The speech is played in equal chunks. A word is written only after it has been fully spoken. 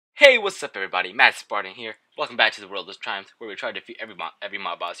Hey, what's up everybody? MaDzSpartan here. Welcome back to the World of Triumph, where we try to defeat every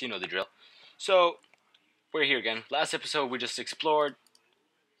mob boss. You know the drill. So, we're here again. Last episode we just explored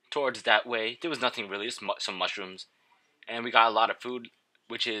towards that way. There was nothing really, just some mushrooms. And we got a lot of food,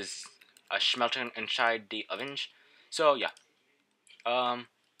 which is a schmelten inside the oven. So, yeah.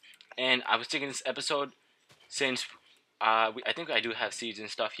 And I was thinking this episode, since I think I do have seeds and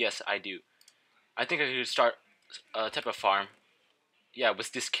stuff. Yes, I do. I think I could start a type of farm. Yeah,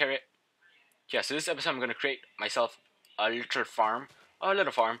 with this carrot. Yeah, so this episode I'm gonna create myself a little farm. A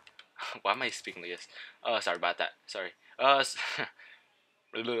little farm. Why am I speaking like this? Sorry about that. Sorry.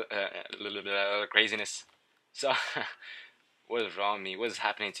 Craziness. So, what is wrong with me? What is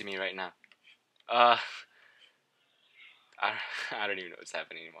happening to me right now? Uh, I, I don't even know what's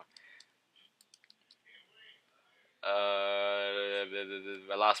happening anymore.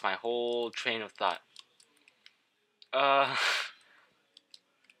 I lost my whole train of thought.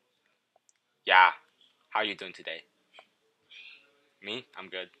 Yeah. How are you doing today? Me? I'm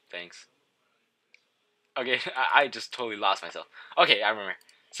good. Thanks. Okay, I just totally lost myself. Okay, I remember.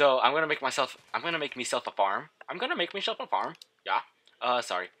 So I'm gonna make myself a farm. I'm gonna make myself a farm. Yeah.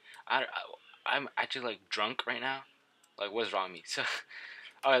 Sorry. I'm actually like drunk right now. Like, what's wrong with me? So,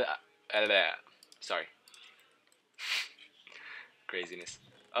 sorry. Craziness.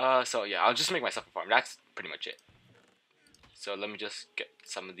 So yeah, I'll just make myself a farm. That's pretty much it. So let me just get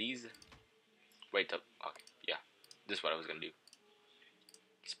some of these. Wait up. Okay, yeah. This is what I was gonna do.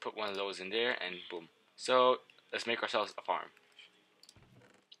 Just put one of those in there and boom. So let's make ourselves a farm.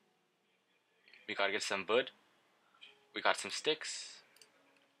 We gotta get some wood. We got some sticks.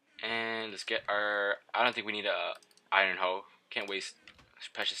 And let's get our... I don't think we need a iron hoe. Can't waste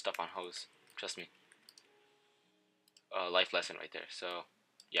precious stuff on hoes. Trust me. Life lesson right there. So,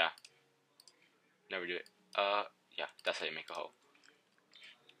 yeah. Never do it. Yeah, that's how you make a hoe.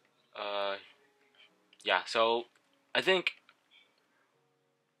 Yeah, so I think...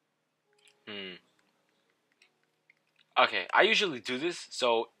 Okay, I usually do this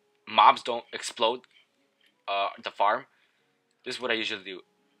so mobs don't explode the farm. This is what I usually do.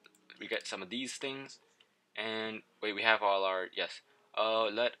 We get some of these things, and wait, we have all our... Yes.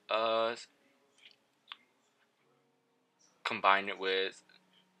 Let us combine it with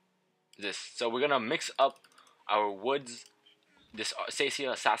this. So we're gonna mix up our woods, this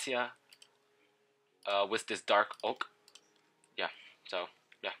Sacia, with this dark oak. Yeah. So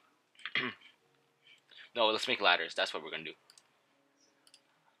yeah. No, let's make ladders. That's what we're gonna do.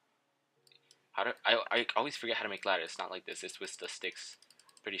 I always forget how to make ladders. It's not like this. It's with the sticks.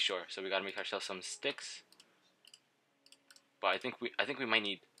 Pretty sure. So we gotta make ourselves some sticks. But I think we might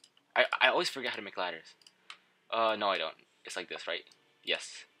need... I always forget how to make ladders. No, I don't. It's like this, right?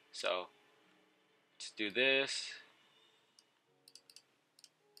 Yes. So let's do this.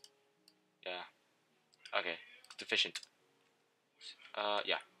 Yeah. Okay. It's efficient.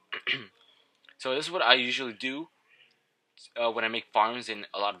 Yeah. So this is what I usually do when I make farms in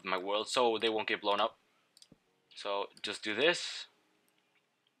a lot of my world, so they won't get blown up. So just do this,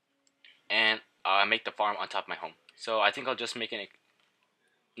 and I make the farm on top of my home. So I think I'll just make an...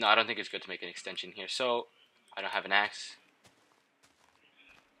 No, I don't think it's good to make an extension here. So I don't have an axe.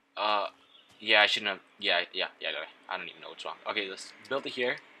 Yeah, I shouldn't have... Yeah. I don't even know what's wrong. Okay, let's build it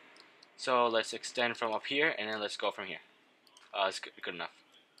here. So let's extend from up here, and then let's go from here. It's good enough.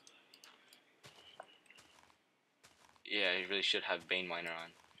 Yeah, you really should have VeinMiner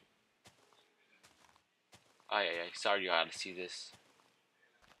on. Oh, yeah. Sorry you had to see this.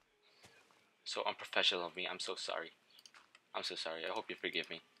 So unprofessional of me. I'm so sorry. I'm so sorry. I hope you forgive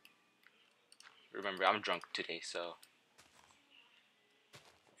me. Remember, I'm drunk today, so...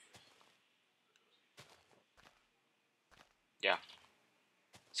 Yeah.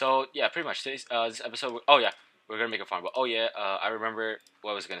 So, yeah, pretty much today's, this episode... Oh, yeah. We're gonna make a farm. But, oh, yeah. I remember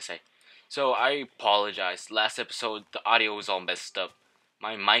what I was gonna say. So, I apologize. Last episode, the audio was all messed up.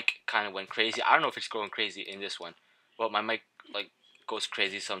 My mic kind of went crazy. I don't know if it's going crazy in this one. But my mic, like, goes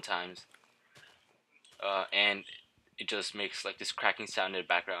crazy sometimes. And it just makes, like, this cracking sound in the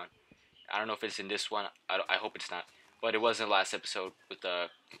background. I don't know if it's in this one. I hope it's not. But it was in the last episode with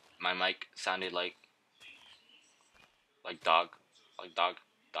my mic sounded like dog, dog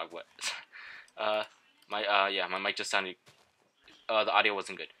what? My mic just sounded. The audio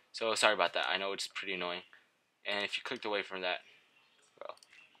wasn't good. So sorry about that. I know it's pretty annoying. And if you clicked away from that, well,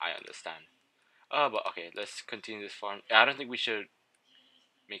 I understand. But okay, let's continue this farm. I don't think we should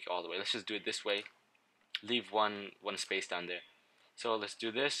make it all the way. Let's just do it this way. Leave one space down there. So let's do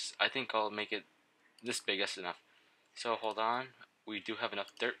this. I think I'll make it this big. That's enough. So hold on. We do have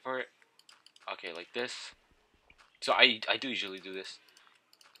enough dirt for it. Okay, like this. So I do usually do this.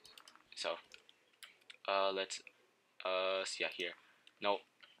 So let's yeah, here. Nope,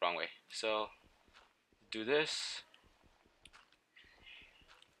 wrong way. So do this.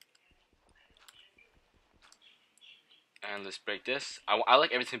 And let's break this. I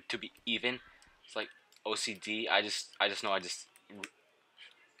like everything to be even. It's like OCD. I just know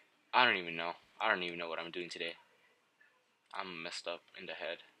I don't even know. I don't even know what I'm doing today. I'm messed up in the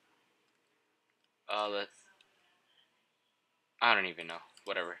head. Let I don't even know.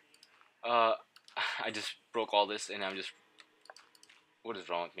 Whatever. Uh, I just broke all this, and I'm just. What is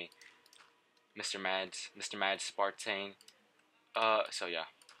wrong with me, Mr. MaDzSpartan? So yeah.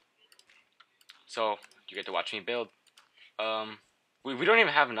 So you get to watch me build. We don't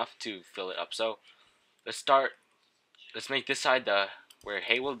even have enough to fill it up. So let's start. Let's make this side the where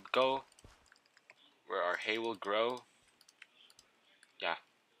hay will go, where our hay will grow. Yeah.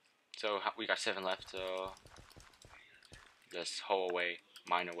 So we got 7 left. So let's hoe away,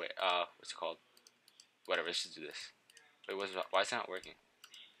 mine away. What's it called? Whatever. Let's just do this. Wait, why is it not working?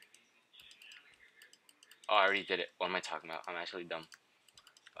 Oh, I already did it. What am I talking about? I'm actually dumb.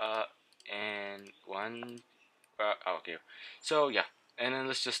 And one. Oh, okay. So yeah, and then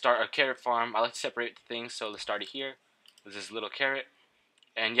let's just start our carrot farm. I like to separate the things, so let's start it here with this little carrot.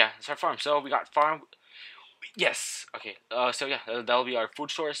 And yeah, it's our farm. So we got farm. Yes. Okay. So yeah, that'll be our food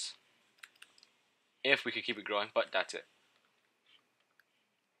source if we could keep it growing. But that's it.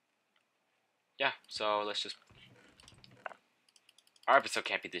 Yeah. So let's just. Our episode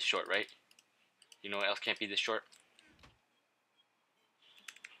can't be this short, right? You know what else can't be this short?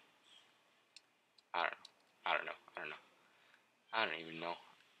 I don't know. I don't know. I don't know. I don't even know.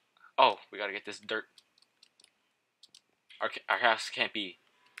 Oh, we gotta get this dirt. Our house can't be.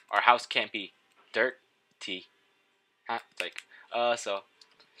 Our house can't be dirty. Huh? It's like. So.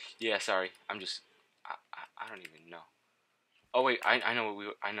 Yeah. Sorry. I'm just. I don't even know. Oh wait. I know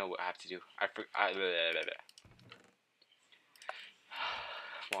what I know what I have to do. Blah, blah, blah.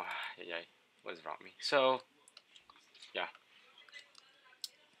 Well, yeah. What is wrong with me? So. Yeah.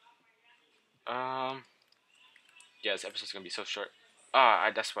 Yeah, this episode's gonna be so short.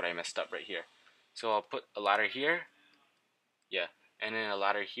 That's what I messed up right here. So I'll put a ladder here. Yeah, and then a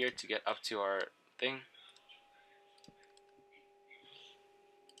ladder here to get up to our thing.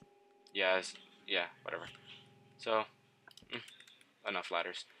 Yeah, yeah, whatever. So, enough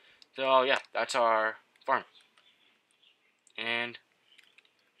ladders. So yeah, that's our farm. And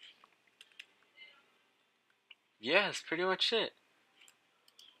yeah, that's pretty much it.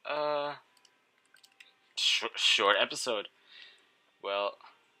 Short episode. Well,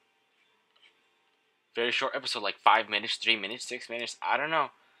 very short episode, like 5 minutes, 3 minutes, 6 minutes. I don't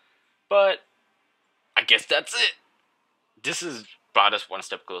know, but I guess that's it. This has brought us one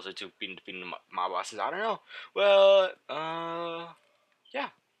step closer to beating my bosses. I don't know. Well, yeah.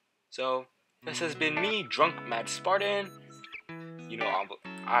 So this has been me, drunk MaDzSpartan. You know,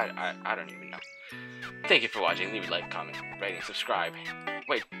 I don't even know. Thank you for watching. Leave a like, comment, rating, subscribe.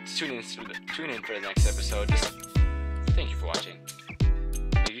 Wait, tune in for the next episode. Just thank you for watching.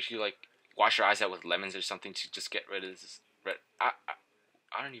 Maybe you should like wash your eyes out with lemons or something to just get rid of this. I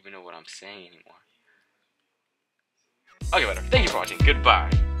don't even know what I'm saying anymore. Okay, whatever. Thank you for watching. Goodbye.